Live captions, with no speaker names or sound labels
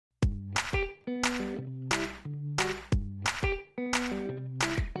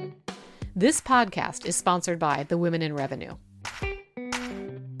This podcast is sponsored by the Women in Revenue.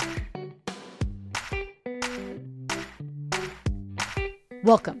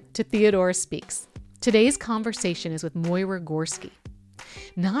 Welcome to Theodora Speaks. Today's conversation is with Moira Gorski.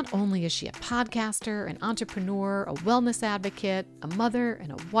 Not only is she a podcaster, an entrepreneur, a wellness advocate, a mother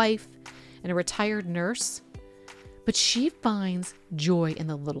and a wife, and a retired nurse, but she finds joy in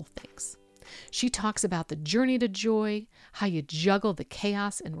the little things. She talks about the journey to joy, how you juggle the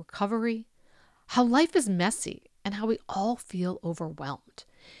chaos and recovery, how life is messy, and how we all feel overwhelmed.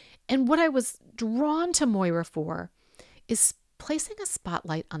 And what I was drawn to Moira for is placing a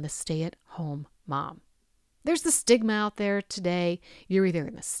spotlight on the stay-at-home mom. There's the stigma out there today. You're either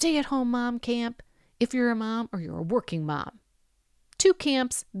in the stay-at-home mom camp, if you're a mom, or you're a working mom. Two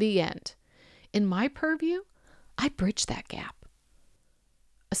camps, the end. In my purview, I bridge that gap.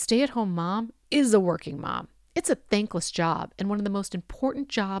 A stay-at-home mom is a working mom. It's a thankless job and one of the most important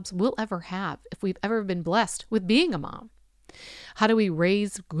jobs we'll ever have if we've ever been blessed with being a mom. How do we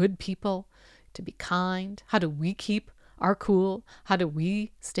raise good people to be kind? How do we keep our cool? How do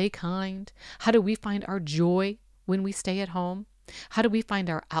we stay kind? How do we find our joy when we stay at home? How do we find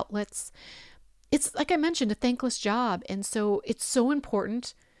our outlets? It's, like I mentioned, a thankless job. And so it's so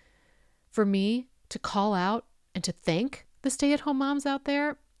important for me to call out and to thank the stay-at-home moms out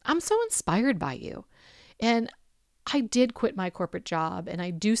there. I'm so inspired by you. And I did quit my corporate job and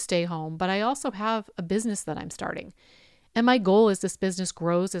I do stay home, but I also have a business that I'm starting. And my goal is this business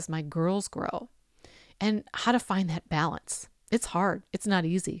grows as my girls grow. And how to find that balance. It's hard. It's not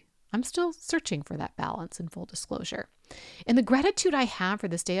easy. I'm still searching for that balance, in full disclosure. And the gratitude I have for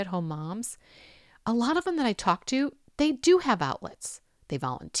the stay-at-home moms, a lot of them that I talk to, they do have outlets. They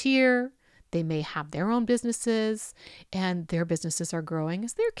volunteer. They may have their own businesses, and their businesses are growing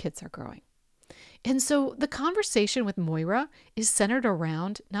as their kids are growing. And so the conversation with Moira is centered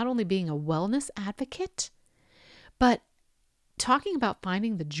around not only being a wellness advocate, but talking about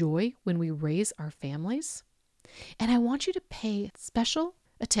finding the joy when we raise our families. And I want you to pay special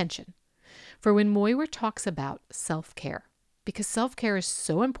attention for when Moira talks about self-care, because self-care is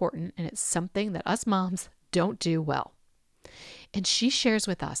so important and it's something that us moms don't do well. And she shares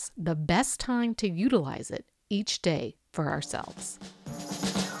with us the best time to utilize it each day for ourselves.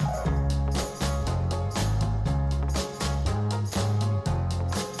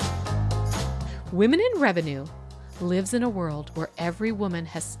 Women in Revenue lives in a world where every woman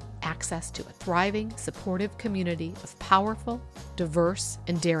has access to a thriving, supportive community of powerful, diverse,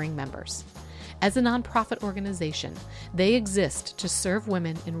 and daring members. As a nonprofit organization, they exist to serve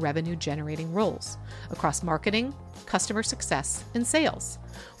women in revenue-generating roles across marketing, customer success, and sales,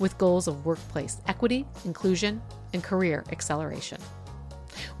 with goals of workplace equity, inclusion, and career acceleration.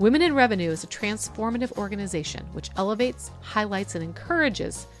 Women in Revenue is a transformative organization which elevates, highlights, and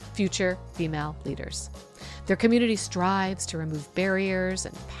encourages future female leaders. Their community strives to remove barriers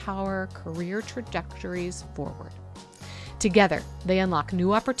and power career trajectories forward. Together, they unlock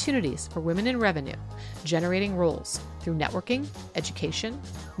new opportunities for women in revenue, generating roles through networking, education,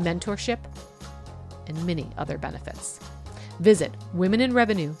 mentorship, and many other benefits. Visit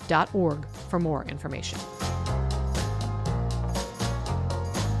womeninrevenue.org for more information.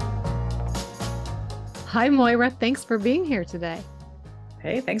 Hi, Moira. Thanks for being here today.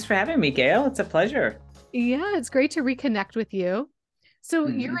 Hey, thanks for having me, Gail. It's a pleasure. Yeah, it's great to reconnect with you. So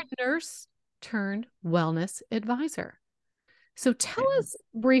you're a nurse turned wellness advisor. So tell us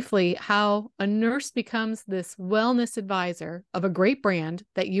briefly how a nurse becomes this wellness advisor of a great brand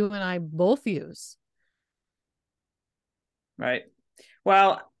that you and I both use. Right.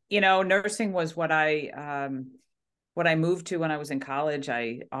 Well, nursing was what I moved to when I was in college.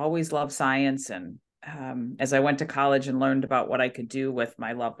 I always loved science. And as I went to college and learned about what I could do with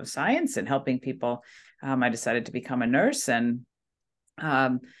my love of science and helping people, I decided to become a nurse and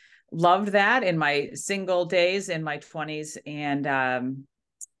loved that in my single days in my 20s. And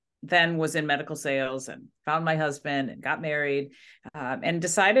then was in medical sales and found my husband and got married and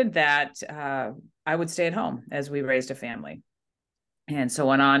decided that I would stay at home as we raised a family. And so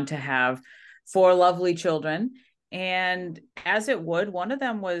went on to have 4 lovely children. And as it would, one of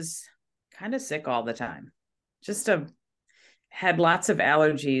them was kind of sick all the time, had lots of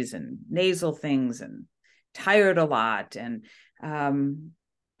allergies and nasal things and tired a lot. And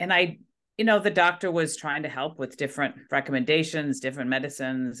I, the doctor was trying to help with different recommendations, different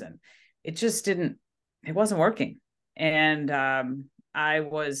medicines, and it wasn't working. And I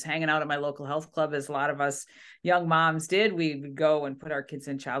was hanging out at my local health club, as a lot of us young moms did. We would go and put our kids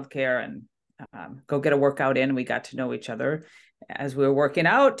in childcare and go get a workout in. We got to know each other as we were working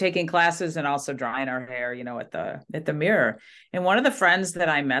out, taking classes, and also drying our hair, at the mirror. And one of the friends that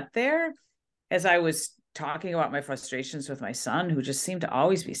I met there as I was talking about my frustrations with my son, who just seemed to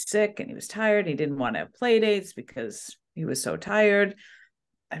always be sick and he was tired, he didn't want to have play dates because he was so tired.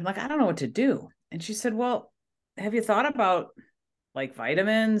 I'm like, I don't know what to do. And she said, well, have you thought about like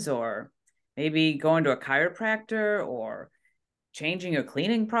vitamins, or maybe going to a chiropractor, or changing your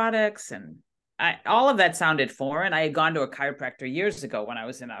cleaning products? And all of that sounded foreign. I had gone to a chiropractor years ago when I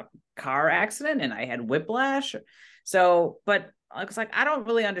was in a car accident and I had whiplash. So, but I was like, I don't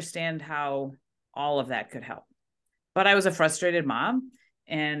really understand how all of that could help. But I was a frustrated mom.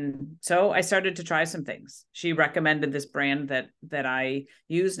 And so I started to try some things. She recommended this brand that I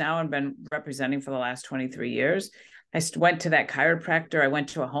use now and been representing for the last 23 years. I went to that chiropractor. I went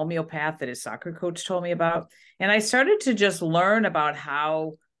to a homeopath that his soccer coach told me about. And I started to just learn about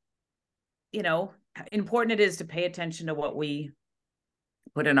how, important it is to pay attention to what we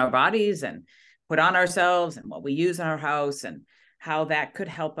put in our bodies and put on ourselves, and what we use in our house, and how that could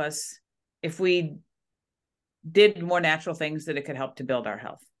help us if we did more natural things, that it could help to build our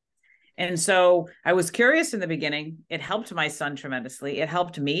health. And so I was curious in the beginning. It helped my son tremendously. It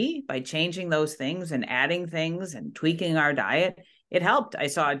helped me by changing those things and adding things and tweaking our diet. It helped. I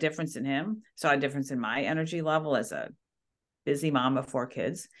saw a difference in him, saw a difference in my energy level as a busy mom of 4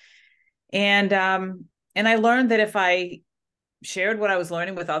 kids. And I learned that if I shared what I was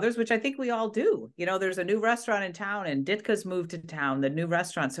learning with others, which I think we all do, there's a new restaurant in town, and Ditka's moved to town, the new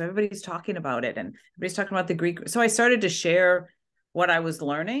restaurant. So everybody's talking about it, and everybody's talking about the Greek. So I started to share what I was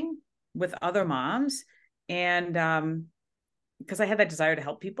learning with other moms. And because I had that desire to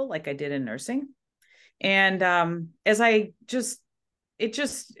help people like I did in nursing. And as I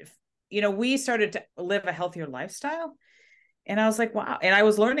we started to live a healthier lifestyle, and I was like, wow. And I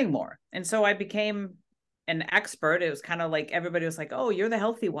was learning more. And so I became an expert. It was kind of like everybody was like, oh, you're the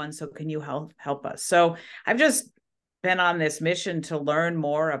healthy one, so can you help us? So I've just been on this mission to learn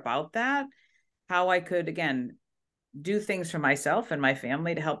more about that, how I could, again, do things for myself and my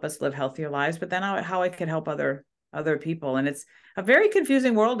family to help us live healthier lives, but then how I could help other people. And it's a very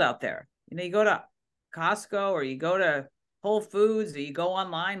confusing world out there. You go to Costco, or you go to Whole Foods, or you go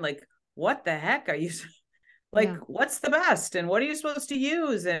online, like, what the heck are you like, yeah. What's the best, and what are you supposed to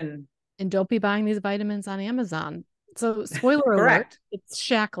use? And don't be buying these vitamins on Amazon. So spoiler alert, it's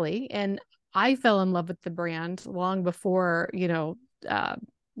Shaklee. And I fell in love with the brand long before,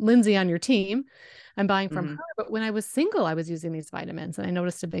 Lindsay on your team. I'm buying from her. But when I was single, I was using these vitamins, and I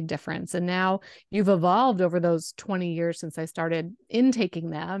noticed a big difference. And now you've evolved over those 20 years since I started intaking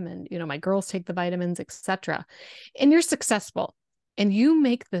them. And, my girls take the vitamins, etc. And you're successful. And you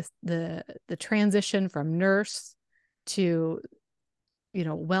make the transition from nurse to,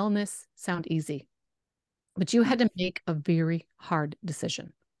 wellness sound easy. But you had to make a very hard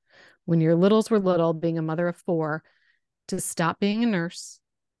decision when your littles were little, being a mother of 4, to stop being a nurse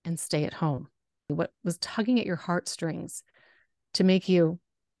and stay at home. What was tugging at your heartstrings to make you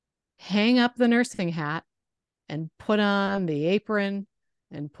hang up the nursing hat and put on the apron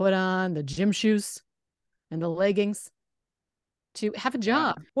and put on the gym shoes and the leggings to have a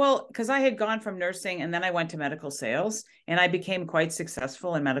job? Yeah. Well, because I had gone from nursing, and then I went to medical sales, and I became quite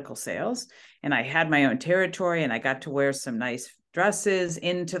successful in medical sales, and I had my own territory, and I got to wear some nice dresses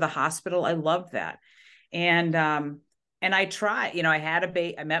into the hospital. I loved that. And I tried, I had a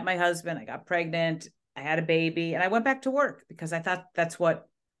baby, I met my husband, I got pregnant, I had a baby, and I went back to work because I thought that's what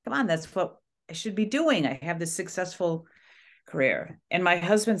I should be doing. I have this successful career. And my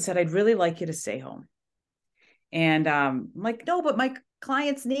husband said, I'd really like you to stay home. And I'm like, no, but my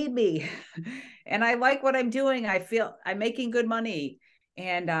clients need me. And I like what I'm doing. I feel I'm making good money.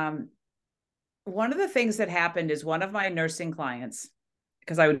 And one of the things that happened is one of my nursing clients,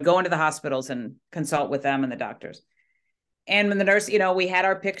 because I would go into the hospitals and consult with them and the doctors. And when the nurse, we had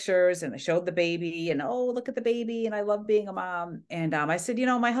our pictures, and they showed the baby, and, oh, look at the baby, and I love being a mom. And I said,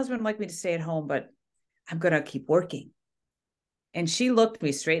 my husband would like me to stay at home, but I'm going to keep working. And she looked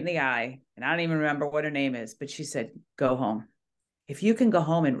me straight in the eye, and I don't even remember what her name is, but she said, go home. If you can go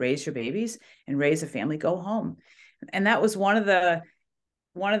home and raise your babies and raise a family, go home. And that was one of the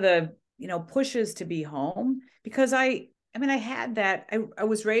pushes to be home, because I had that. I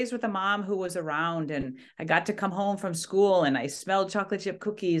was raised with a mom who was around, and I got to come home from school, and I smelled chocolate chip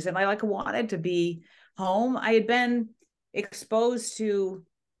cookies, and I wanted to be home. I had been exposed to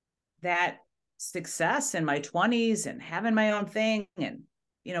that success in my 20s and having my own thing, and,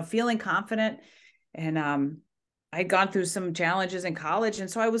 feeling confident. And I'd gone through some challenges in college. And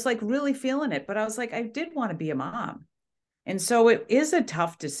so I was really feeling it, but I was I did want to be a mom. And so it is a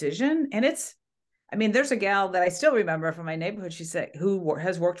tough decision. And there's a gal that I still remember from my neighborhood. She said, who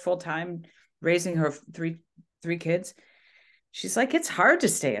has worked full time raising her three kids. She's like, it's hard to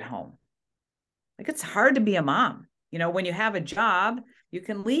stay at home. Like, it's hard to be a mom. When you have a job, you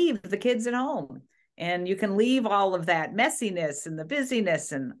can leave the kids at home and you can leave all of that messiness and the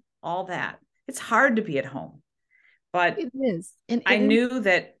busyness and all that. It's hard to be at home. But It is. I knew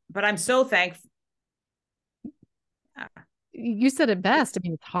that, but I'm so thankful. You said it best. I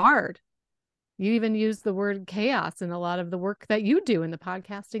mean, it's hard. You even use the word chaos in a lot of the work that you do in the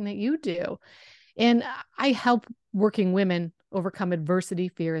podcasting that you do. And I help working women overcome adversity,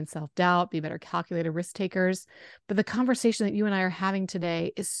 fear, and self-doubt, be better calculated risk takers. But the conversation that you and I are having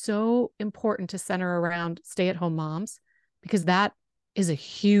today is so important to center around stay-at-home moms, because that is a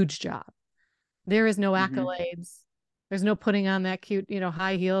huge job. There is no accolades. There's no putting on that cute,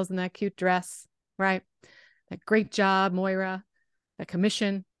 high heels and that cute dress, right? That great job, Moira, that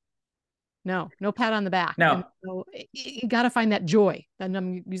commission. No pat on the back. No. And so you got to find that joy. And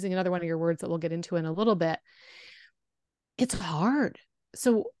I'm using another one of your words that we'll get into in a little bit. It's hard.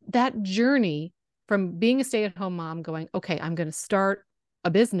 So that journey from being a stay-at-home mom going, okay, I'm going to start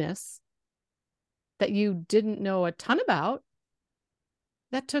a business that you didn't know a ton about,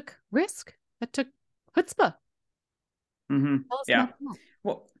 that took risk, that took chutzpah. Yeah.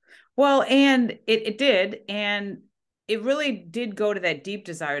 Well, and it did. And it really did go to that deep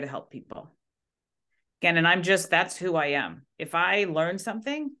desire to help people. Again, and that's who I am. If I learn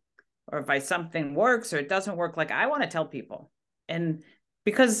something, or if something works or it doesn't work, like, I want to tell people. And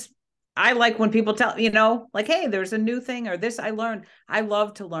because I like when people tell, like, hey, there's a new thing or this I learned. I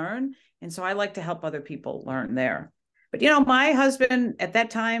love to learn. And so I like to help other people learn there. But, my husband at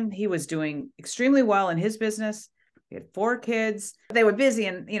that time, he was doing extremely well in his business. He had 4 kids. They were busy,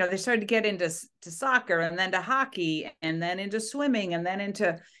 and, they started to get into soccer, and then to hockey, and then into swimming, and then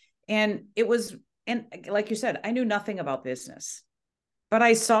and like you said, I knew nothing about business, but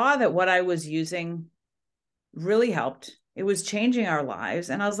I saw that what I was using really helped. It was changing our lives.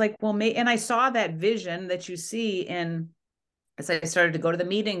 And I was like, well, and I saw that vision that you see as I started to go to the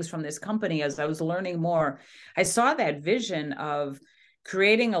meetings from this company, as I was learning more, I saw that vision of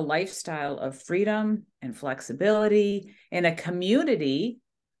creating a lifestyle of freedom and flexibility in a community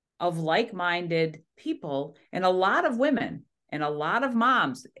of like-minded people, and a lot of women and a lot of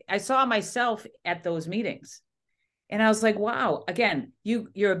moms. I saw myself at those meetings. And I was like, wow, again,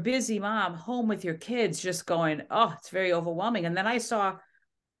 you're a busy mom home with your kids, just going, oh, it's very overwhelming. And then I saw,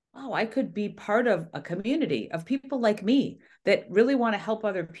 oh, I could be part of a community of people like me that really want to help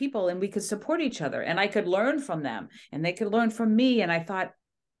other people, and we could support each other, and I could learn from them and they could learn from me. And I thought,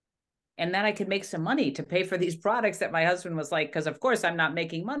 and then I could make some money to pay for these products that my husband was like, because of course I'm not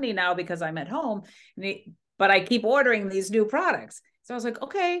making money now because I'm at home, but I keep ordering these new products. So I was like,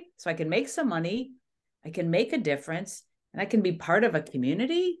 okay, so I can make some money, I can make a difference, and I can be part of a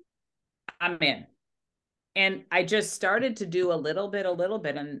community. I'm in. And I just started to do a little bit,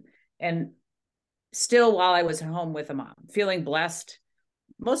 and still, while I was at home with a mom, feeling blessed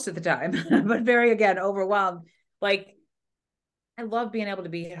most of the time, but very, again, overwhelmed. Like, I love being able to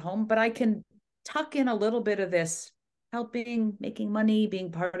be at home, but I can tuck in a little bit of this helping, making money,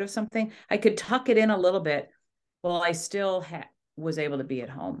 being part of something. I could tuck it in a little bit while I still was able to be at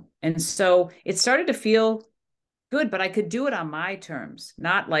home. And so it started to feel good, but I could do it on my terms,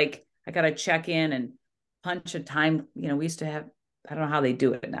 not like I got to check in and punch a time. We used to have, I don't know how they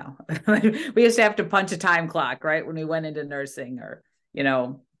do it now. We used to have to punch a time clock, right? When we went into nursing, or,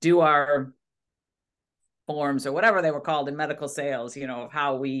 do our forms or whatever they were called in medical sales, of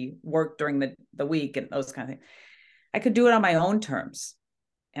how we worked during the week and those kind of things. I could do it on my own terms.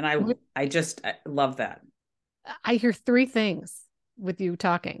 And I love that. I hear 3 things with you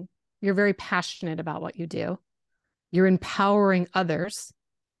talking. You're very passionate about what you do. You're empowering others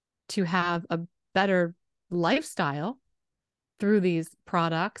to have a better lifestyle through these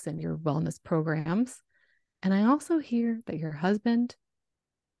products and your wellness programs. And I also hear that your husband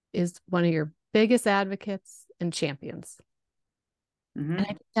is one of your biggest advocates and champions. And I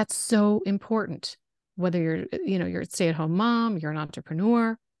think that's so important. Whether you're a stay-at-home mom, you're an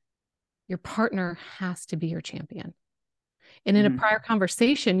entrepreneur, your partner has to be your champion. And in a prior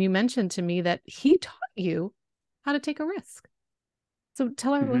conversation, you mentioned to me that he taught you how to take a risk. So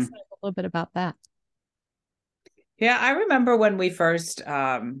tell our listeners a little bit about that. Yeah, I remember when we first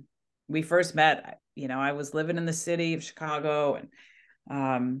met. I was living in the city of Chicago,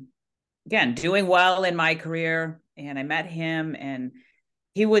 and again, doing well in my career. And I met him, and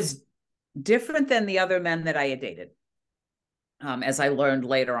he was different than the other men that I had dated. As I learned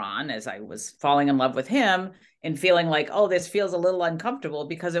later on, as I was falling in love with him and feeling like, oh, this feels a little uncomfortable,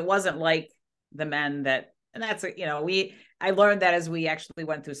 because it wasn't like the men that, and that's, I learned that as we actually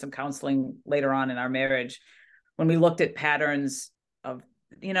went through some counseling later on in our marriage, when we looked at patterns of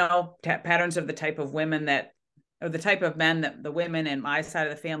patterns of the type of women or the type of men that the women in my side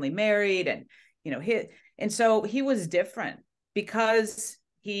of the family married. And, and so he was different because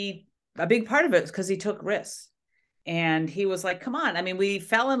a big part of it was because he took risks. And he was like, come on. I mean, we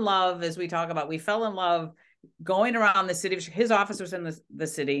fell in love, as we talk about, we fell in love going around the city. His office was in the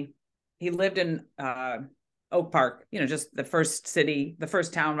city. He lived in Oak Park, just the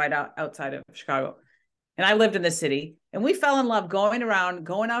first town right outside of Chicago. And I lived in the city, and we fell in love going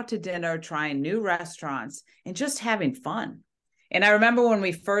out to dinner, trying new restaurants, and just having fun. And I remember when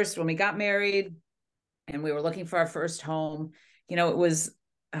we got married and we were looking for our first home, it was,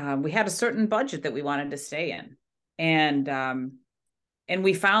 we had a certain budget that we wanted to stay in. And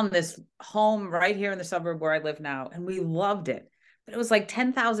we found this home right here in the suburb where I live now, and we loved it. But it was like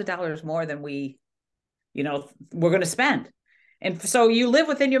 $10,000 more than we're going to spend. And so you live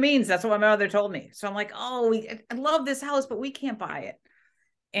within your means. That's what my mother told me. So I'm like, I love this house, but we can't buy it.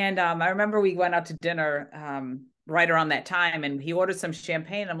 And I remember we went out to dinner right around that time, and he ordered some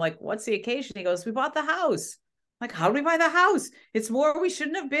champagne. I'm like, what's the occasion? He goes, we bought the house. I'm like, how did we buy the house? It's more we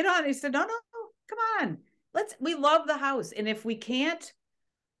shouldn't have bid on. He said, no, come on. We love the house. And if we can't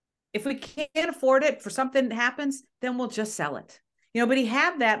afford it, for something happens, then we'll just sell it. But he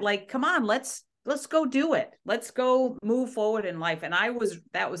had that, like, come on, let's go do it. Let's go move forward in life. And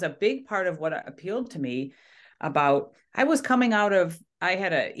that was a big part of what appealed to me about, I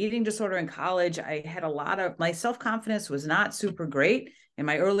had an eating disorder in college. I had my self-confidence was not super great in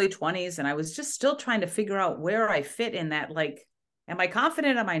my early 20s. And I was just still trying to figure out where I fit in that, like, am I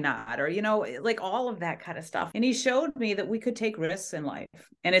confident? Am I not? Or, like all of that kind of stuff. And he showed me that we could take risks in life,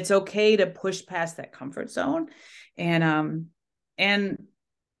 and it's okay to push past that comfort zone. And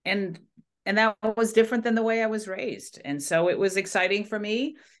that was different than the way I was raised. And so it was exciting for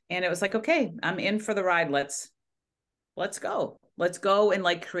me. And it was like, okay, I'm in for the ride. Let's go and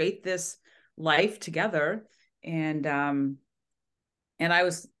like create this life together. And I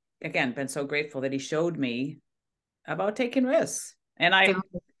was, again, been so grateful that he showed me about taking risks. And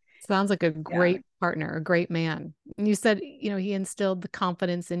sounds like a great partner, a great man. And you said, he instilled the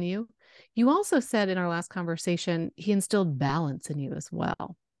confidence in you. You also said in our last conversation, he instilled balance in you as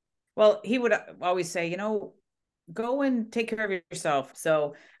well. Well, he would always say, go and take care of yourself.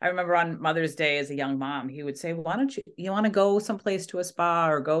 So I remember on Mother's Day as a young mom, he would say, why don't you want to go someplace to a spa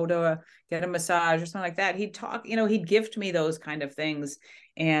or go to get a massage or something like that? He'd talk, he'd gift me those kind of things.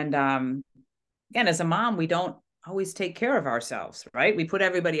 And again, as a mom, we don't always take care of ourselves, right? We put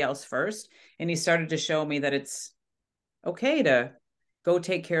everybody else first. And he started to show me that it's okay to go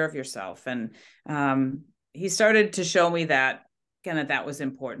take care of yourself. And he started to show me that, again, that was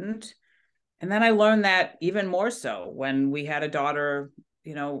important. And then I learned that even more so when we had a daughter,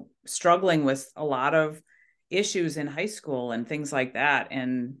 struggling with a lot of issues in high school and things like that.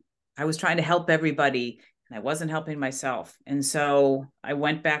 And I was trying to help everybody, and I wasn't helping myself. And so I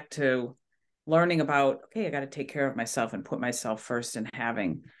went back to learning about, okay, I got to take care of myself and put myself first, and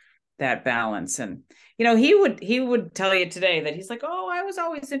having that balance. And, he would tell you today that he's like, oh, I was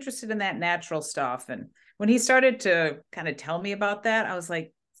always interested in that natural stuff. And when he started to kind of tell me about that, I was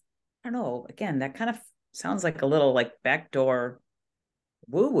like, I don't know, again, that kind of sounds like a little like backdoor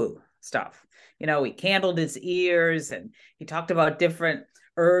woo-woo stuff. He candled his ears, and he talked about different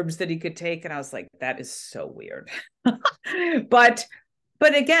herbs that he could take. And I was like, that is so weird. But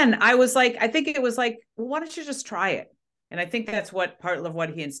again, I think it was like, well, why don't you just try it? And I think that's part of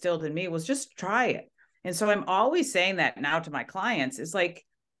what he instilled in me was just try it. And so I'm always saying that now to my clients, is like,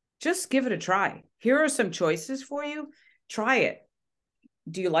 just give it a try. Here are some choices for you. Try it.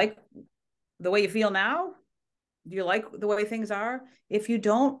 Do you like the way you feel now? Do you like the way things are? If you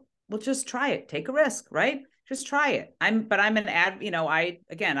don't, well, just try it. Take a risk, right? Just try it. I'm an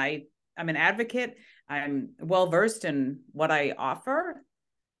advocate. I'm well-versed in what I offer.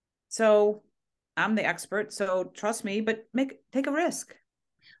 So I'm the expert. So trust me, but take a risk,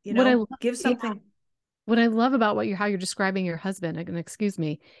 give something. Yeah. What I love about how you're describing your husband, and excuse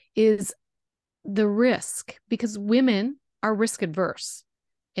me, is the risk, because women are risk adverse.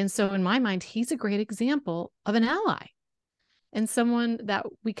 And so in my mind, he's a great example of an ally and someone that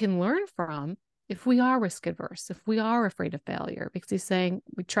we can learn from if we are risk adverse, if we are afraid of failure, because he's saying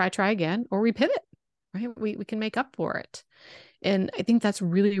we try again, or we pivot, right? We can make up for it. And I think that's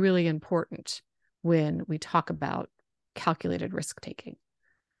really, really important when we talk about calculated risk taking.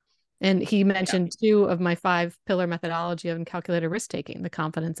 And he mentioned 2 of my 5-pillar methodology of calculated risk taking, the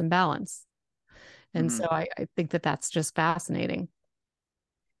confidence and balance. And so I think that's just fascinating.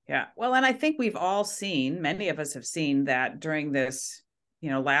 Yeah. Well, and I think we've all seen, many of us have seen that during this,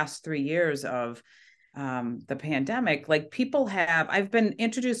 last 3 years of the pandemic, like I've been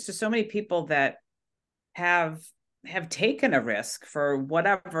introduced to so many people that have taken a risk for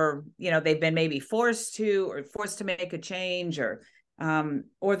whatever, they've been maybe forced to make a change, or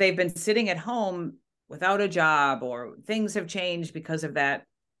they've been sitting at home without a job, or things have changed because of that,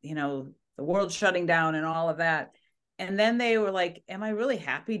 the world shutting down and all of that. And then they were like, am I really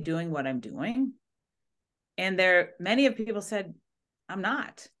happy doing what I'm doing? And many of people said, I'm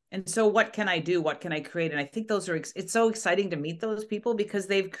not. And so what can I do? What can I create? And I think it's so exciting to meet those people, because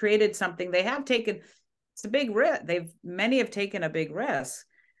they've created something. They have taken, it's a big risk. Many have taken a big risk,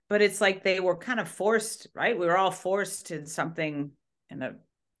 but it's like they were kind of forced, right? We were all forced to something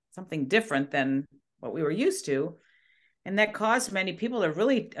different than what we were used to. And that caused many people to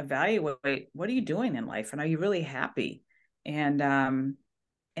really evaluate, what are you doing in life? And are you really happy? And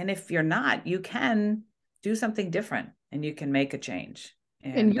if you're not, you can do something different and you can make a change.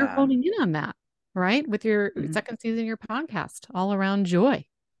 And you're honing in on that, right? With your second season of your podcast, all around joy,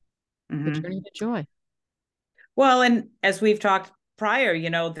 the journey to joy. Well, and as we've talked prior,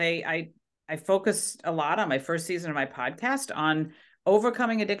 I focused a lot on my first season of my podcast on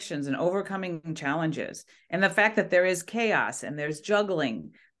overcoming addictions and overcoming challenges, and the fact that there is chaos and there's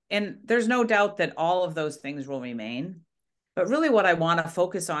juggling, and there's no doubt that all of those things will remain. But really what I want to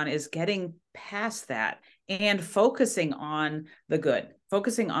focus on is getting past that and focusing on the good,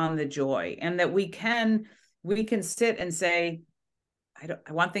 focusing on the joy, and that we can sit and say,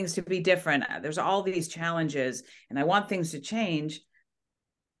 I want things to be different. There's all these challenges and I want things to change.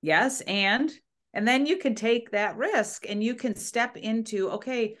 Yes. And then you can take that risk and you can step into,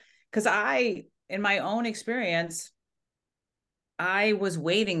 okay, because in my own experience, I was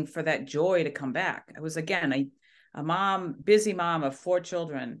waiting for that joy to come back. I was, again, a busy mom of 4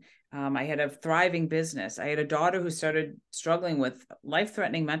 children. I had a thriving business. I had a daughter who started struggling with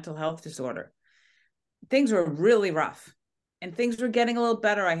life-threatening mental health disorder. Things were really rough and things were getting a little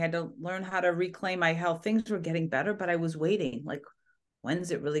better. I had to learn how to reclaim my health. Things were getting better, but I was waiting, like,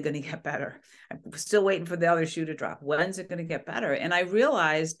 when's it really going to get better? I'm still waiting for the other shoe to drop. When's it going to get better? And I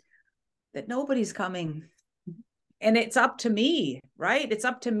realized that nobody's coming. And it's up to me, right? It's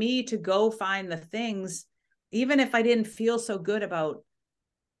up to me to go find the things, even if I didn't feel so good about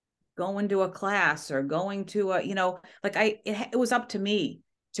going to a class or going to it was up to me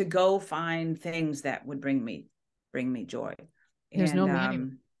to go find things that would bring me joy. There's no manual.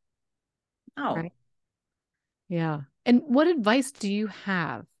 Oh, right? Yeah. And what advice do you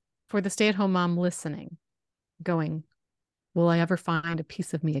have for the stay-at-home mom listening, going, will I ever find a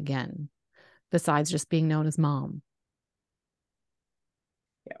piece of me again, besides just being known as mom?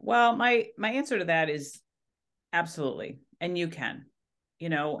 Yeah. Well, my answer to that is absolutely. And you can,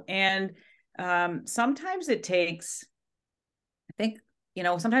 and sometimes it takes,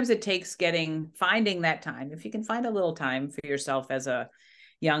 sometimes it takes finding that time. If you can find a little time for yourself as a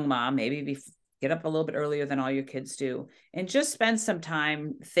young mom, maybe get up a little bit earlier than all your kids do, and just spend some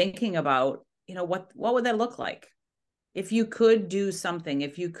time thinking about, what would that look like? If you could do something,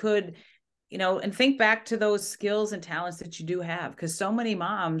 if you could, and think back to those skills and talents that you do have. Because so many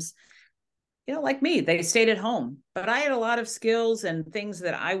moms, like me, they stayed at home, but I had a lot of skills and things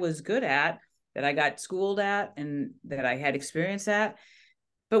that I was good at, that I got schooled at and that I had experience at.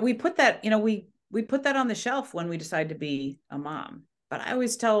 But we put that, we put that on the shelf when we decided to be a mom. But I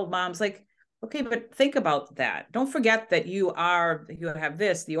always tell moms, like, okay, but think about that. Don't forget that you have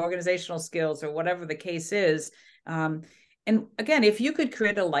the organizational skills or whatever the case is. And again, if you could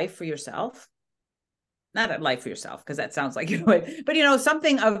create a life for yourself, not a life for yourself, because that sounds like you would, but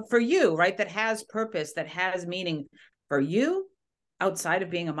something for you, right? That has purpose, that has meaning for you outside of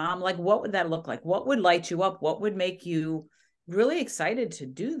being a mom. Like, what would that look like? What would light you up? What would make you really excited to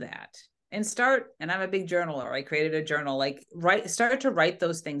do that? And I'm a big journaler. I created a journal, start to write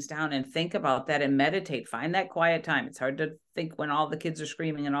those things down and think about that and meditate, find that quiet time. It's hard to think when all the kids are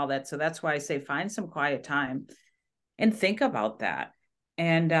screaming and all that. So that's why I say, find some quiet time and think about that.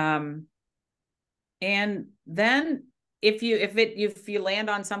 And then if you land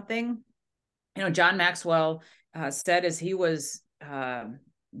on something, John Maxwell said, as he was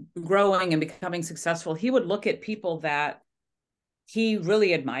growing and becoming successful, he would look at people that he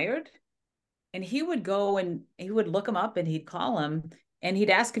really admired, and he would go and he would look them up and he'd call them and he'd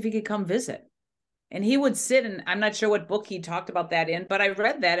ask if he could come visit. And he would sit, and I'm not sure what book he talked about that in, but I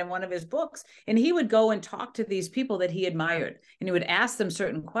read that in one of his books. And he would go and talk to these people that he admired, and he would ask them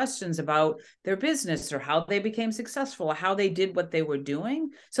certain questions about their business or how they became successful or how they did what they were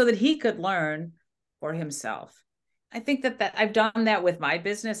doing, so that he could learn for himself. I think that I've done that with my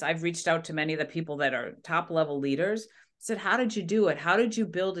business. I've reached out to many of the people that are top level leaders, said, how did you do it? How did you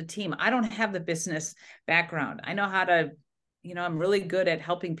build a team? I don't have the business background. I know how to, I'm really good at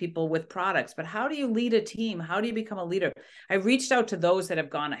helping people with products, but how do you lead a team? How do you become a leader? I reached out to those that have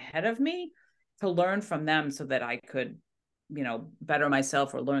gone ahead of me to learn from them so that I could, better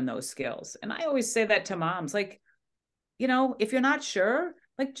myself or learn those skills. And I always say that to moms, like, if you're not sure,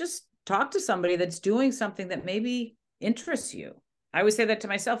 like, just talk to somebody that's doing something that maybe interests you. I always say that to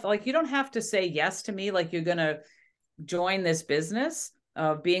myself, like, you don't have to say yes to me, like you're going to join this business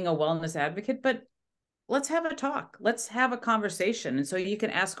of being a wellness advocate, but let's have a talk. Let's have a conversation. And so you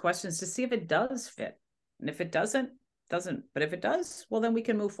can ask questions to see if it does fit. And if it doesn't. But if it does, well, then we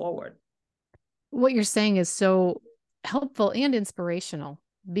can move forward. What you're saying is so helpful and inspirational,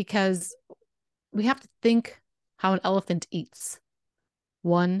 because we have to think how an elephant eats,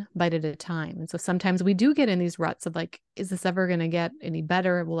 one bite at a time. And so sometimes we do get in these ruts of like, is this ever going to get any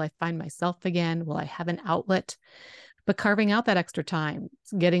better? Will I find myself again? Will I have an outlet? But carving out that extra time,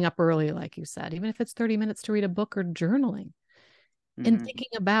 getting up early, like you said, even if it's 30 minutes to read a book or journaling, and thinking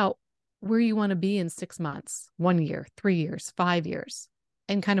about where you want to be in 6 months, 1 year, 3 years, 5 years,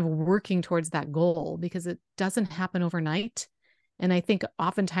 and kind of working towards that goal, because it doesn't happen overnight. And I think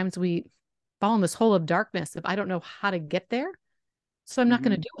oftentimes we fall in this hole of darkness if I don't know how to get there, so I'm not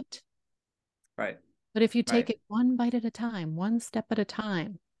going to do it. Right. But if you take it one bite at a time, one step at a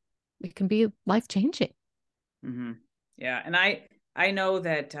time, it can be life-changing. Yeah. And I know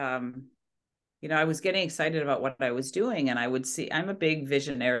that, I was getting excited about what I was doing, and I would see, I'm a big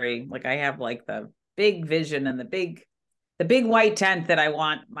visionary. Like, I have like the big vision and the big white tent that I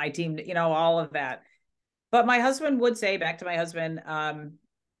want my team to, all of that. But my husband would say, back to my husband,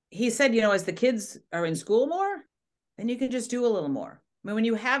 he said, as the kids are in school more, then you can just do a little more. I mean, when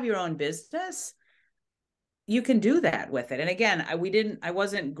you have your own business, you can do that with it. And again, I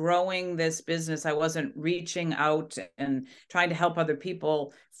wasn't growing this business. I wasn't reaching out and trying to help other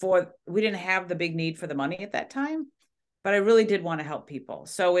people we didn't have the big need for the money at that time, but I really did want to help people.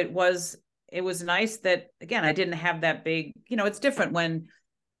 So it was nice that, again, I didn't have that big, it's different when,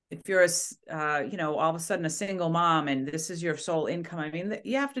 if you're all of a sudden a single mom and this is your sole income. I mean,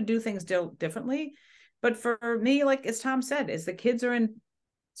 you have to do things differently. But for me, like, as Tom said, as the kids are in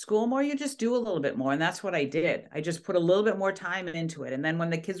school more, you just do a little bit more. And that's what I did. I just put a little bit more time into it. And then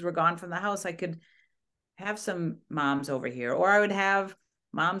when the kids were gone from the house, I could have some moms over here, or I would have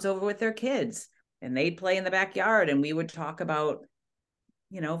moms over with their kids, and they'd play in the backyard, and we would talk about,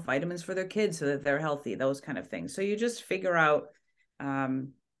 vitamins for their kids so that they're healthy, those kind of things. So you just figure out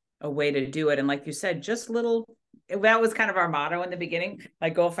a way to do it. And like you said, just that was kind of our motto in the beginning. My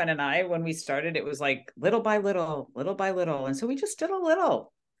girlfriend and I, when we started, it was like little by little, little by little. And so we just did a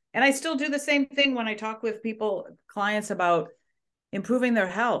little. And I still do the same thing when I talk with clients about improving their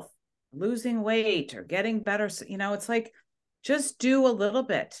health, losing weight, or getting better. It's like, just do a little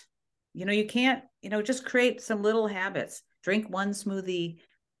bit. You can't, just create some little habits. Drink one smoothie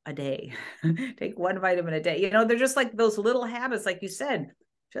a day, take one vitamin a day. They're just like those little habits, like you said,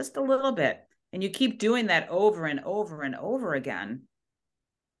 just a little bit. And you keep doing that over and over and over again.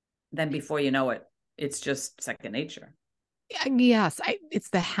 Then before you know it, it's just second nature. Yes.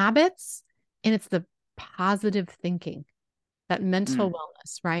 It's the habits, and it's the positive thinking, that mental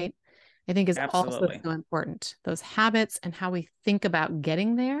wellness, right? I think is Absolutely. also so important. Those habits and how we think about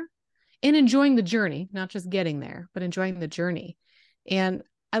getting there and enjoying the journey, not just getting there, but enjoying the journey. And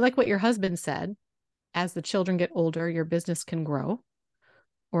I like what your husband said, as the children get older, your business can grow,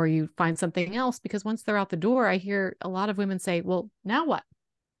 or you find something else, because once they're out the door, I hear a lot of women say, well, now what?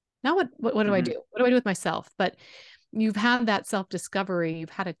 Now what do I do? What do I do with myself? But you've had that self-discovery. You've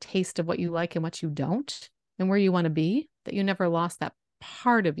had a taste of what you like and what you don't, and where you want to be, that you never lost that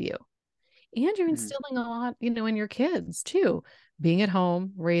part of you. And you're instilling a lot, in your kids too, being at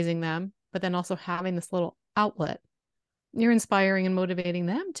home, raising them, but then also having this little outlet. You're inspiring and motivating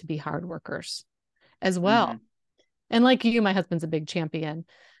them to be hard workers as well. And like you, my husband's a big champion.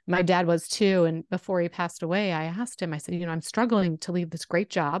 My dad was too. And before he passed away, I asked him, I said, I'm struggling to leave this great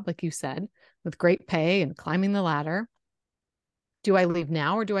job, like you said, with great pay and climbing the ladder. Do I leave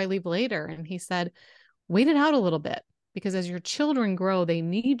now or do I leave later? And he said, wait it out a little bit, because as your children grow, they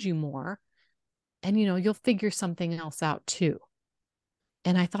need you more. And, you'll figure something else out too.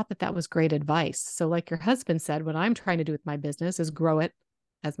 And I thought that was great advice. So like your husband said, what I'm trying to do with my business is grow it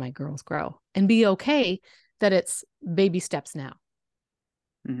as my girls grow, and be okay that it's baby steps now,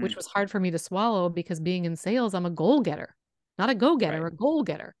 which was hard for me to swallow, because being in sales, I'm a goal getter, not a go-getter, a goal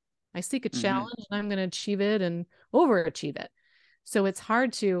getter. I seek a challenge and I'm going to achieve it and overachieve it. So it's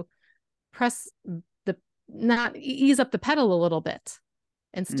hard to not ease up the pedal a little bit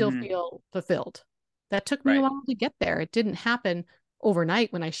and still feel fulfilled. That took me a while to get there. It didn't happen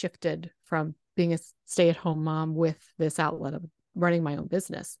overnight when I shifted from being a stay-at-home mom with this outlet of running my own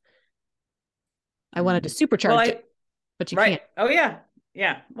business. I wanted to supercharge it, but you can't. Oh yeah.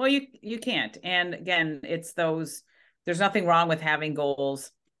 Yeah. Well, you can't. And again, it's there's nothing wrong with having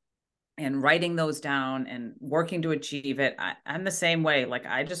goals and writing those down and working to achieve it. I'm the same way. Like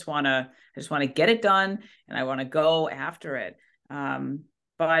I just want to get it done and I want to go after it.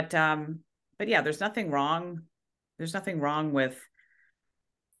 But yeah, there's nothing wrong. There's nothing wrong with,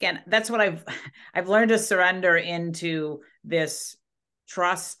 again, that's what I've learned to surrender into this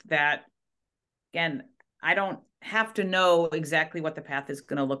trust that, again, I don't have to know exactly what the path is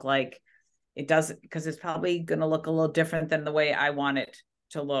going to look like. It does, because it's probably going to look a little different than the way I want it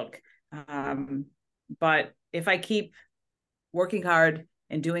to look. But if I keep working hard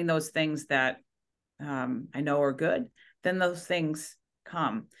and doing those things that I know are good, then those things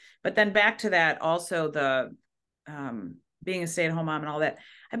come. But then back to that, also the being a stay-at-home mom and all that,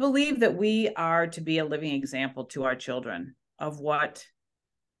 I believe that we are to be a living example to our children of what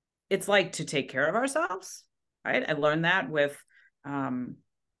it's like to take care of ourselves, right? I learned that with, when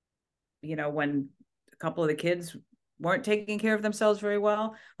a couple of the kids weren't taking care of themselves very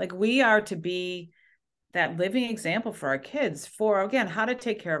well. Like we are to be that living example for our kids for, again, how to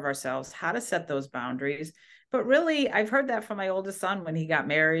take care of ourselves, how to set those boundaries. But really, I've heard that from my oldest son when he got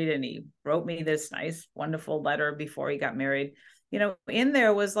married, and he wrote me this nice, wonderful letter before he got married. In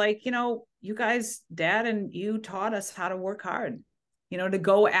there was like, you guys, Dad and you taught us how to work hard, to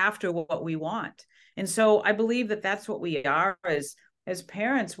go after what we want. And so I believe that that's what we are as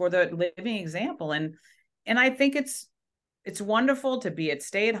parents. We're the living example. And I think it's wonderful to be a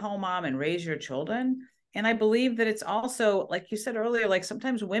stay-at-home mom and raise your children. And I believe that it's also, like you said earlier, like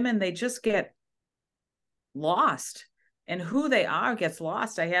sometimes women, they just get lost, and who they are gets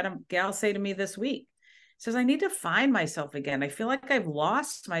lost. I had a gal say to me this week, says, I need to find myself again. I feel like I've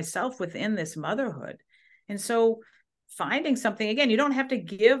lost myself within this motherhood. And so finding something, again, you don't have to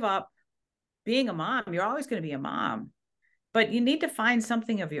give up being a mom. You're always going to be a mom, but you need to find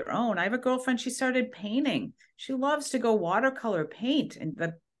something of your own. I have a girlfriend, she started painting. She loves to go watercolor paint, and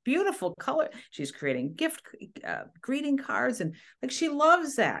the beautiful color. She's creating greeting cards, and like, she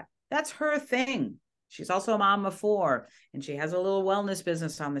loves that. That's her thing. She's also a mom of 4, and she has a little wellness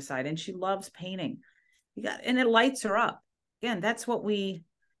business on the side, and she loves painting. And it lights her up. Again, that's what being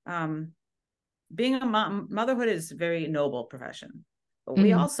a mom, motherhood is a very noble profession, but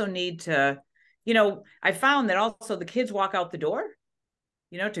we also need to, I found that also the kids walk out the door,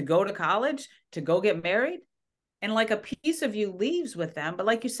 to go to college, to go get married, and like a piece of you leaves with them. But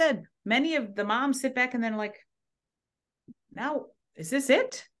like you said, many of the moms sit back and then like, now, is this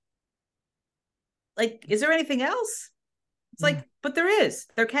it? Like, is there anything else? It's like, but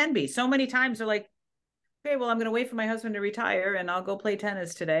there can be. So many times they're like, okay, well, I'm going to wait for my husband to retire and I'll go play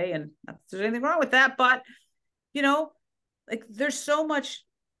tennis today. And not that there's anything wrong with that, but like there's so much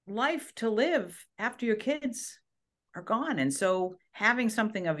life to live after your kids are gone. And so having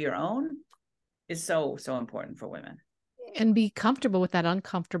something of your own is so, so important for women. And be comfortable with that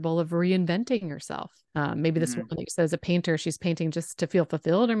uncomfortable of reinventing yourself. Maybe this woman that you said is a painter, she's painting just to feel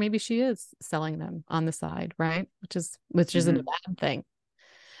fulfilled, or maybe she is selling them on the side, right? Which isn't a bad thing.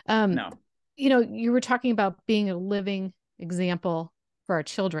 No. You were talking about being a living example for our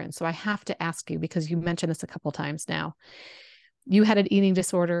children. So I have to ask you, because you mentioned this a couple of times now. You had an eating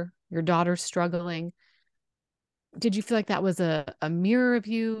disorder, your daughter's struggling. Did you feel like that was a mirror of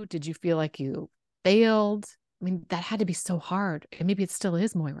you? Did you feel like you failed? I mean, that had to be so hard. And maybe it still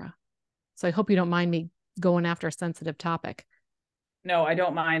is, Moira. So I hope you don't mind me going after a sensitive topic. No, I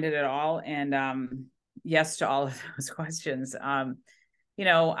don't mind it at all. And yes to all of those questions.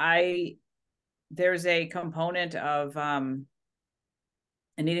 There's a component of an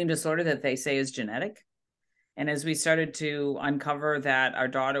eating disorder that they say is genetic. And as we started to uncover that our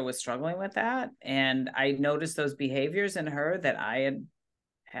daughter was struggling with that, and I noticed those behaviors in her that I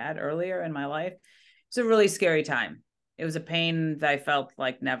had earlier in my life, it's a really scary time. It was a pain that I felt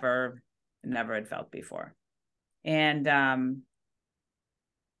like never had felt before. And,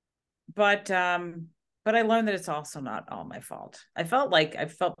 but I learned that it's also not all my fault. I felt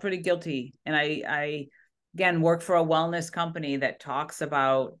pretty guilty. And I again, work for a wellness company that talks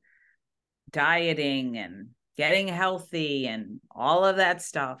about dieting and getting healthy and all of that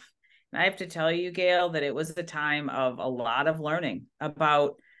stuff. And I have to tell you, Gail, that it was a time of a lot of learning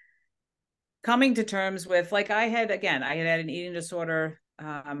about coming to terms with, like, I had an eating disorder.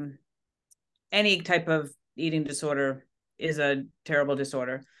 Any type of eating disorder is a terrible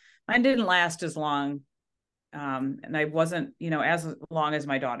disorder. Mine didn't last as long And I wasn't, as long as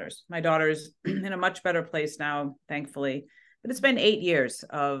my daughters. My daughter's in a much better place now, thankfully. But it's been 8 years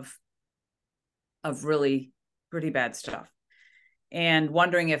of really pretty bad stuff, and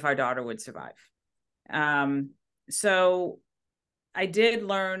wondering if our daughter would survive. So I did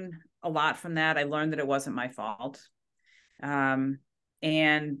learn a lot from that. I learned that it wasn't my fault. But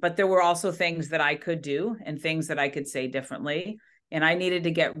there were also things that I could do and things that I could say differently. And I needed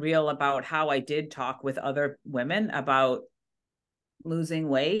to get real about how I did talk with other women about losing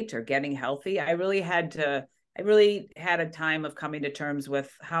weight or getting healthy. I really had a time of coming to terms with,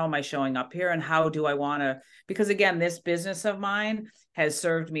 how am I showing up here, and how do I want to, because again, this business of mine has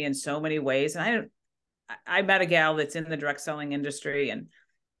served me in so many ways. And I met a gal that's in the direct selling industry, and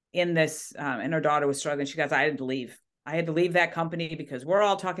in this, and her daughter was struggling. She goes, I had to leave that company because we're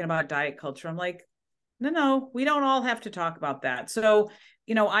all talking about diet culture. I'm like, no, we don't all have to talk about that. So,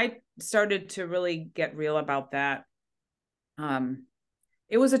 I started to really get real about that.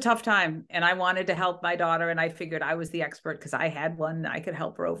 It was a tough time, and I wanted to help my daughter, and I figured I was the expert because I had one. I could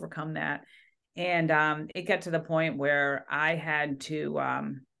help her overcome that. And it got to the point where I had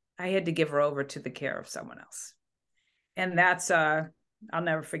to give her over to the care of someone else. And that's, I'll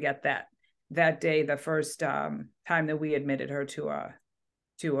never forget that day, the first time that we admitted her to a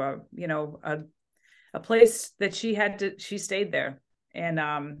place that she stayed there.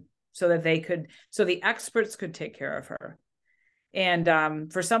 And so that the experts could take care of her.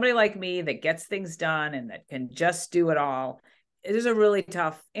 And for somebody like me that gets things done and that can just do it all, it is a really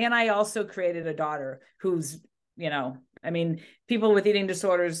tough. And I also created a daughter who's, people with eating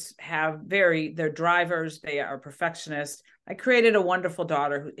disorders they're drivers, they are perfectionists. I created a wonderful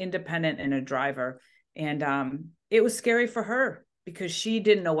daughter who's independent and a driver. And it was scary for her because she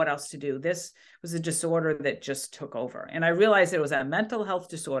didn't know what else to do. This was a disorder that just took over. And I realized it was a mental health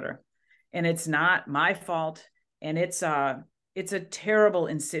disorder, and it's not my fault. And it's a terrible,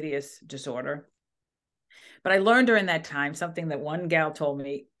 insidious disorder. But I learned during that time something that one gal told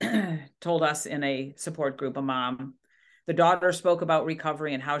us in a support group, a mom. The daughter spoke about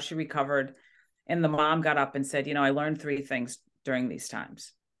recovery and how she recovered. And the mom got up and said, I learned 3 things during these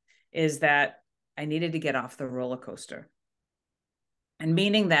times, is that I needed to get off the roller coaster. And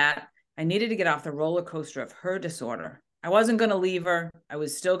meaning that I needed to get off the roller coaster of her disorder. I wasn't going to leave her. I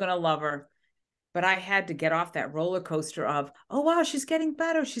was still going to love her. But I had to get off that roller coaster of, oh, wow, she's getting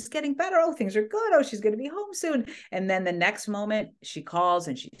better. She's getting better. Oh, things are good. Oh, she's going to be home soon. And then the next moment she calls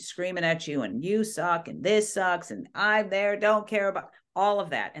and she's screaming at you, and you suck, and this sucks, and I'm there, don't care about all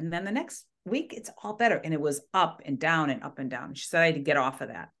of that. And then the next week it's all better. And it was up and down and up and down. She said I had to get off of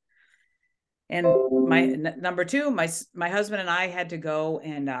that. And my number 2, my husband and I had to go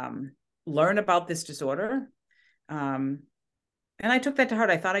and learn about this disorder. And I took that to heart.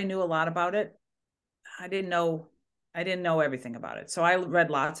 I thought I knew a lot about it. I didn't know everything about it. So I read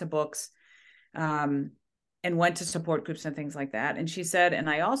lots of books, and went to support groups and things like that. And she said, and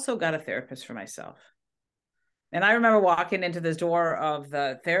I also got a therapist for myself. And I remember walking into this door of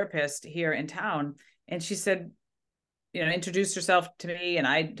the therapist here in town, and she said, introduced herself to me and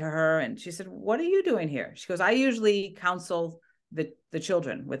I to her. And she said, what are you doing here? She goes, I usually counsel the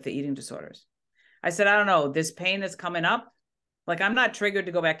children with the eating disorders. I said, I don't know, this pain that's coming up, like, I'm not triggered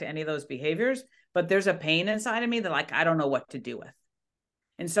to go back to any of those behaviors, but there's a pain inside of me that, like, I don't know what to do with.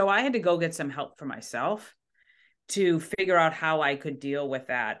 And so I had to go get some help for myself to figure out how I could deal with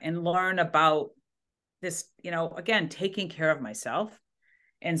that and learn about this, again, taking care of myself,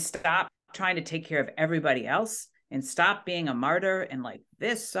 and stop trying to take care of everybody else, and stop being a martyr and like,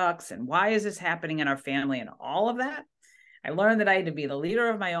 this sucks, and why is this happening in our family, and all of that. I learned that I had to be the leader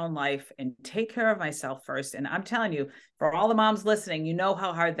of my own life and take care of myself first. And I'm telling you, for all the moms listening, you know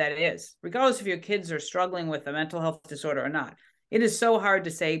how hard that is, regardless if your kids are struggling with a mental health disorder or not. It is so hard to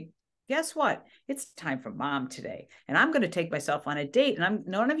say, guess what? It's time for mom today. And I'm going to take myself on a date. And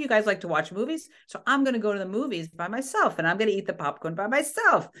none of you guys like to watch movies. So I'm going to go to the movies by myself, and I'm going to eat the popcorn by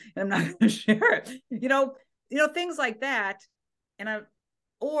myself. And I'm not going to share it. Things like that. And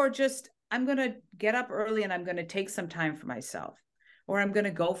I'm going to get up early and I'm going to take some time for myself, or I'm going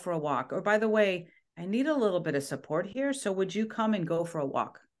to go for a walk. Or, by the way, I need a little bit of support here. So would you come and go for a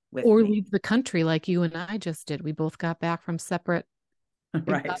walk with me? Or leave the country like you and I just did. We both got back from separate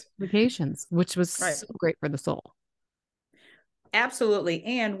vacations, which was so great for the soul. Absolutely.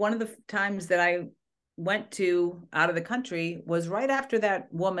 And one of the times that I went to out of the country was right after that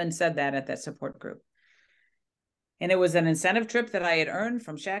woman said that at that support group. And it was an incentive trip that I had earned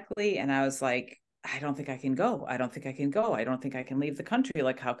from Shaklee. And I was like, I don't think I can go. I don't think I can go. I don't think I can leave the country.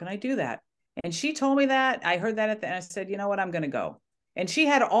 Like, how can I do that? And she told me that. I heard that at the end. I said, you know what? I'm going to go. And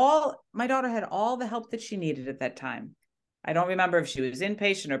my daughter had all the help that she needed at that time. I don't remember if she was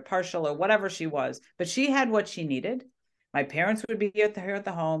inpatient or partial or whatever she was, but she had what she needed. My parents would be here at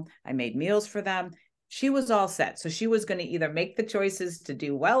the home. I made meals for them. She was all set. So she was going to either make the choices to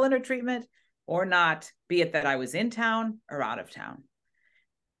do well in her treatment or not, be it that I was in town or out of town.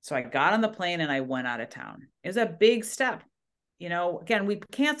 So I got on the plane and I went out of town. It was a big step. Again, we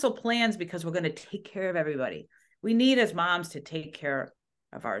cancel plans because we're going to take care of everybody. We need as moms to take care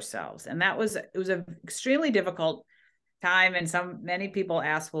of ourselves. And it was an extremely difficult time. And many people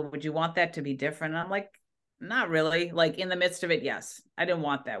ask, well, would you want that to be different? And I'm like, not really. Like in the midst of it, yes, I didn't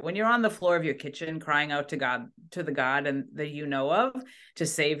want that. When you're on the floor of your kitchen crying out to God, to the God and that you know of, to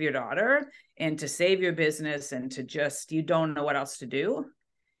save your daughter and to save your business and to just, you don't know what else to do.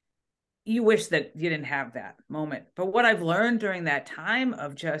 You wish that you didn't have that moment. But what I've learned during that time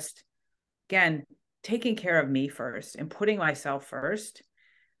of just, again, taking care of me first and putting myself first,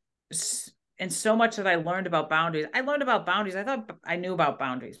 and so much that I learned about boundaries. I thought I knew about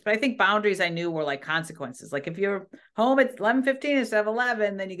boundaries, but I think boundaries I knew were like consequences. Like if you're home at 11:15 instead of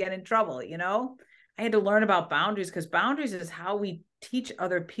 11, then you get in trouble, I had to learn about boundaries because boundaries is how we teach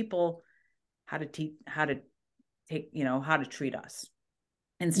other people how to treat us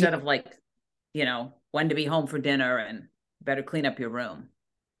instead of like, when to be home for dinner and better clean up your room.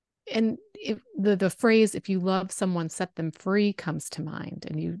 And the phrase, if you love someone, set them free, comes to mind.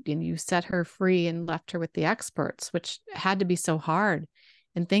 And you set her free and left her with the experts, which had to be so hard.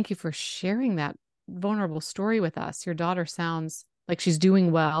 And thank you for sharing that vulnerable story with us. Your daughter sounds like she's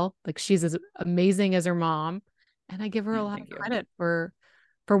doing well, like she's as amazing as her mom. And I give her a lot of credit for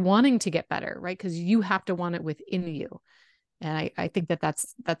wanting to get better, right? Because you have to want it within you. And I think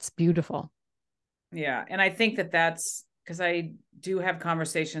that's beautiful. Yeah. And I think that's because I do have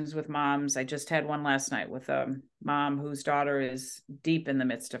conversations with moms. I just had one last night with a mom whose daughter is deep in the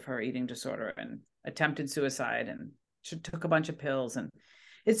midst of her eating disorder and attempted suicide, and she took a bunch of pills, and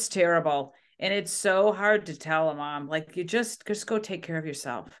it's terrible. And it's so hard to tell a mom, like, you just go take care of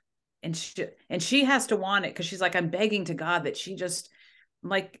yourself. And she has to want it because she's like, I'm begging to God that she just,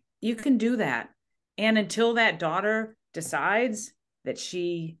 like, you can do that. And until that daughter decides that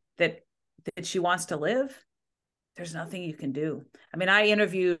she wants to live, there's nothing you can do. I mean, I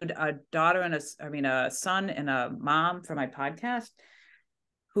interviewed a son and a mom for my podcast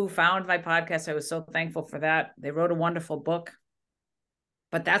who found my podcast. I was so thankful for that. They wrote a wonderful book.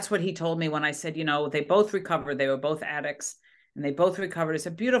 But that's what he told me when I said, they both recovered. They were both addicts and they both recovered. It's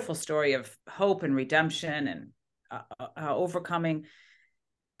a beautiful story of hope and redemption and overcoming.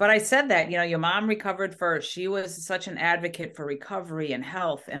 But I said that, your mom recovered first. She was such an advocate for recovery and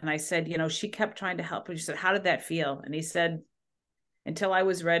health. And I said, she kept trying to help. And she said, how did that feel? And he said, until I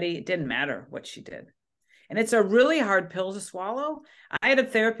was ready, it didn't matter what she did. And it's a really hard pill to swallow. I had a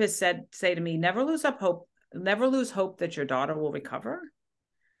therapist say to me, never lose hope that your daughter will recover.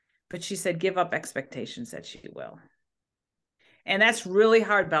 But she said, give up expectations that she will. And that's really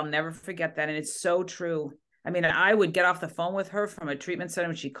hard, but I'll never forget that. And it's so true. I mean, I would get off the phone with her from a treatment center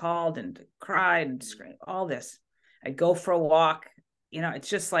when she called and cried and screamed, all this. I'd go for a walk. It's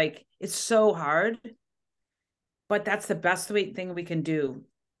just like, it's so hard. But that's the best thing we can do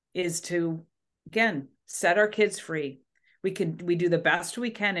is to, again, set our kids free. We do the best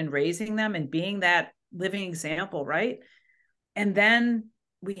we can in raising them and being that living example, right? And then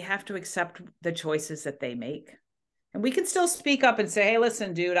we have to accept the choices that they make. And we can still speak up and say, hey,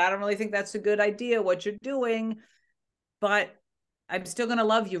 listen, dude, I don't really think that's a good idea, what you're doing, but I'm still going to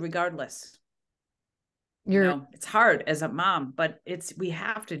love you regardless. It's hard as a mom, but we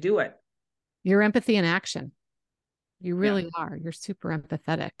have to do it. Your empathy in action. You really are. You're super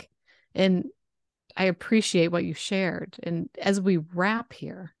empathetic. And I appreciate what you shared. And as we wrap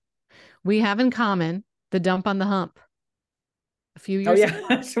here, we have in common the dump on the hump. A few years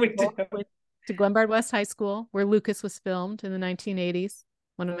ago, we do. Went to Glenbard West High School, where Lucas was filmed in the 1980s.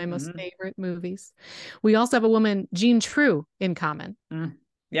 One of my most favorite movies. We also have a woman, Jean True, in common.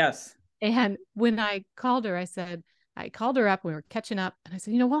 Yes. And when I called her, I called her up, we were catching up, and I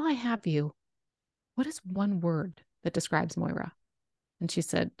said, while I have you, what is one word that describes Moira? And she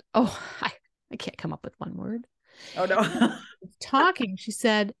said, oh, I can't come up with one word. Oh, no. Talking, she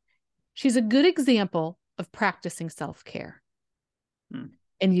said, she's a good example of practicing self-care.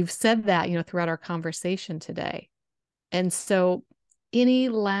 And you've said that, throughout our conversation today. And so any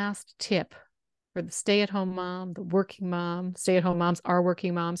last tip for the stay-at-home mom, the working mom? Stay-at-home moms are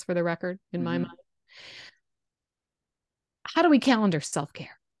working moms, for the record, in my mind. How do we calendar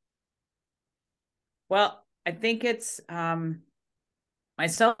self-care? Well, I think it's my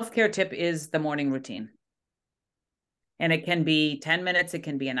self-care tip is the morning routine. And it can be 10 minutes, it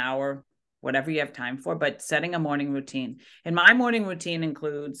can be an hour, whatever you have time for, but setting a morning routine. And my morning routine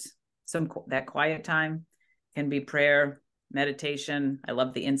includes that quiet time, can be prayer, meditation. I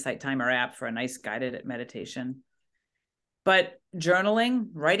love the Insight Timer app for a nice guided meditation. But journaling,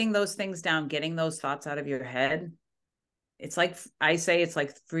 writing those things down, getting those thoughts out of your head, it's like, I say it's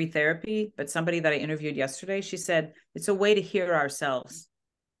like free therapy, but somebody that I interviewed yesterday, she said, it's a way to hear ourselves.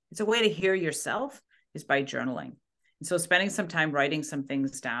 It's a way to hear yourself is by journaling. And so spending some time writing some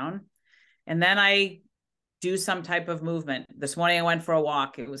things down. And then I do some type of movement. This morning I went for a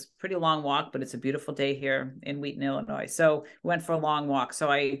walk. It was a pretty long walk, but it's a beautiful day here in Wheaton, Illinois. So we went for a long walk. So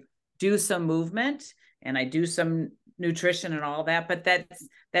I do some movement and I do some nutrition and all that. But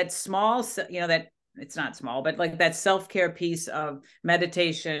that small, that it's not small, but like that self-care piece of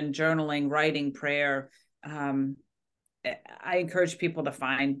meditation, journaling, writing, prayer. I encourage people to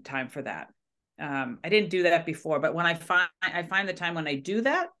find time for that. I didn't do that before, but when I find the time when I do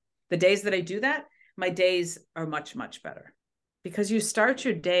that, the days that I do that, my days are much, much better because you start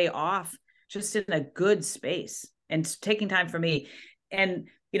your day off just in a good space and taking time for me. And,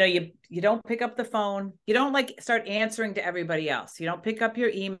 you don't pick up the phone. You don't start answering to everybody else. You don't pick up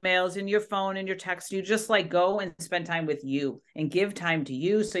your emails and your phone and your text. You just go and spend time with you and give time to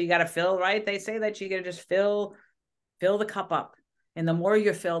you. So you got to fill, right? They say that you got to just fill the cup up. And the more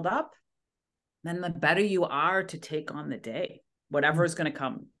you're filled up, then the better you are to take on the day, whatever is going to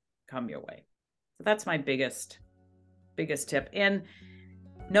come your way. So that's my biggest tip. And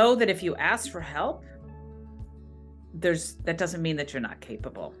know that if you ask for help, that doesn't mean that you're not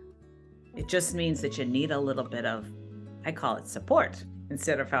capable. It just means that you need a little bit of, I call it support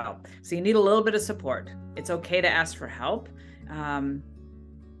instead of help. So you need a little bit of support. It's okay to ask for help. But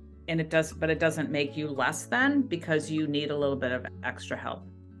it doesn't make you less than because you need a little bit of extra help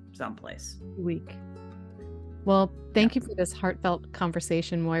someplace. Weak. Well, thank you for this heartfelt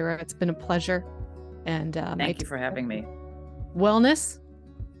conversation, Moira. It's been a pleasure. And thank you for having me. Wellness,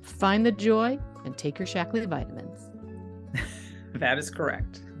 find the joy, and take your Shaklee vitamins. That is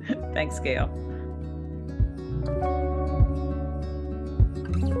correct. Thanks, Gail.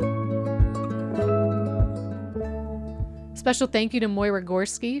 Special thank you to Moira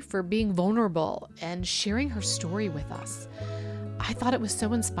Gorski for being vulnerable and sharing her story with us. I thought it was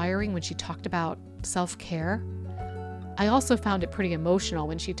so inspiring when she talked about self-care. I also found it pretty emotional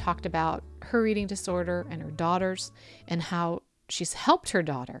when she talked about her eating disorder and her daughters and how she's helped her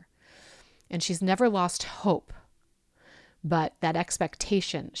daughter and she's never lost hope. But that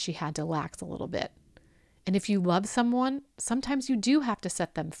expectation she had to lax a little bit. And if you love someone, sometimes you do have to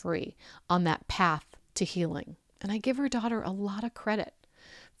set them free on that path to healing. And I give her daughter a lot of credit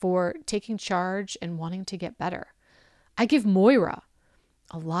for taking charge and wanting to get better. I give Moira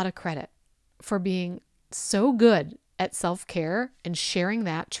a lot of credit for being so good at self-care and sharing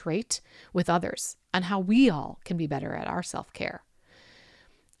that trait with others and how we all can be better at our self-care.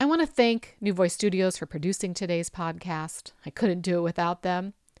 I want to thank New Voice Studios for producing today's podcast. I couldn't do it without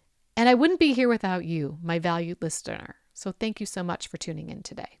them. And I wouldn't be here without you, my valued listener. So thank you so much for tuning in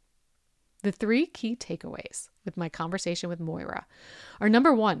today. The 3 key takeaways with my conversation with Moira are: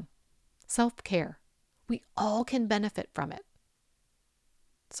 number 1, self-care. We all can benefit from it.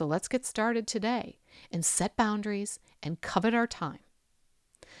 So let's get started today and set boundaries and covet our time.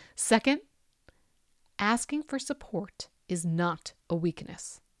 Second, asking for support is not a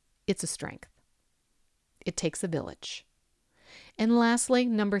weakness. It's a strength. It takes a village. And lastly,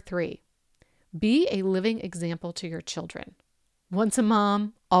 number 3, be a living example to your children. Once a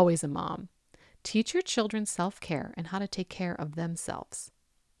mom, always a mom. Teach your children self-care and how to take care of themselves.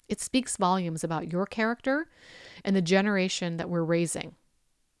 It speaks volumes about your character and the generation that we're raising.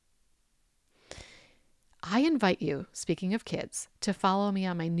 I invite you, speaking of kids, to follow me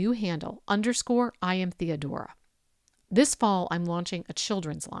on my new handle, _I am Theodora. This fall, I'm launching a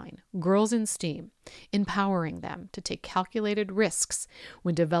children's line, Girls in STEAM, empowering them to take calculated risks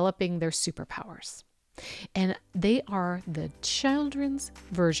when developing their superpowers. And they are the children's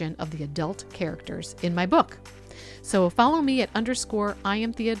version of the adult characters in my book. So follow me at _I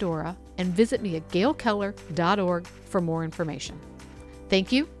am Theodora and visit me at gailkeller.org for more information.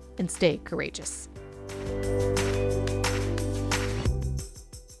 Thank you and stay courageous.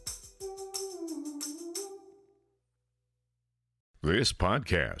 This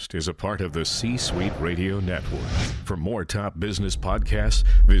podcast is a part of the C-Suite Radio Network. For more top business podcasts,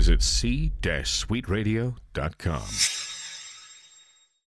 visit c-suiteradio.com.